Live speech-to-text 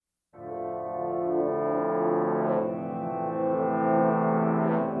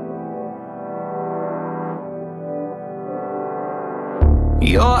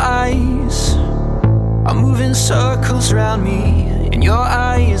circles round me. In your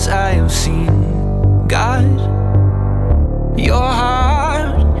eyes I have seen God. Your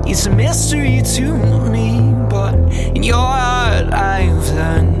heart is a mystery to me, but in your heart I've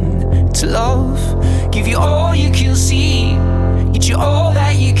learned to love. Give you all you can see, get you all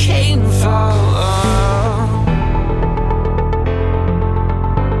that you came for.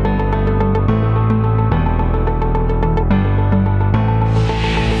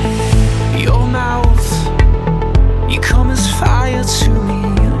 Fire to me,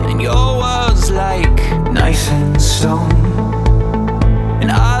 and your words like knife and stone. And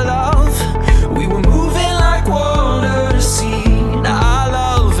our love, we were moving like water to sea, and our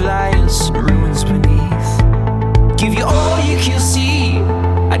love lies in ruins beneath. Give you all you can see,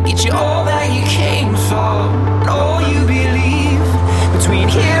 I'd get you all that you came for, and all you believe, between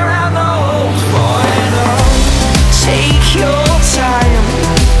here and the old forever. Take your time,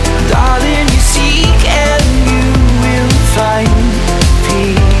 darling, you seek and you will find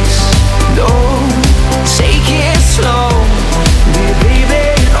peace. No, take it slow, dear baby,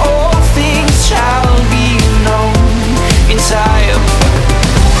 and all things shall be known in time.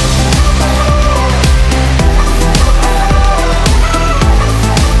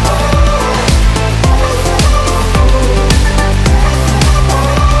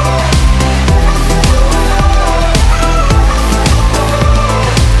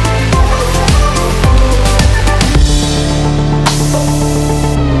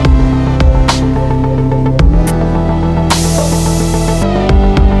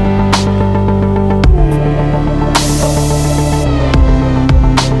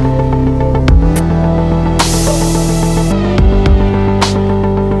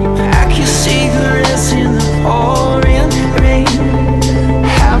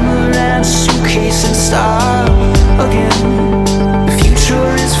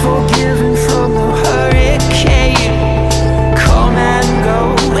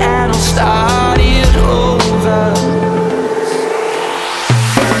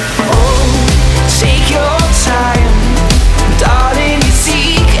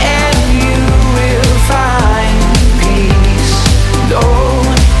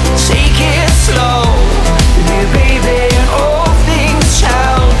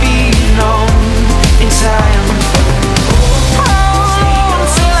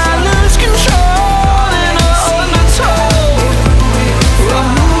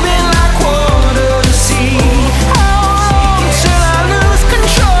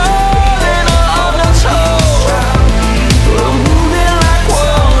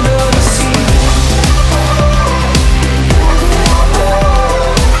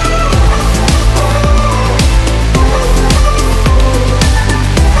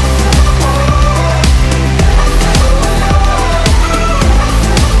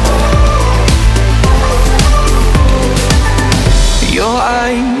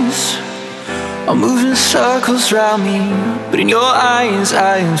 Are moving circles round me, but in your eyes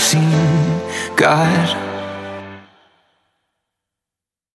I have seen God.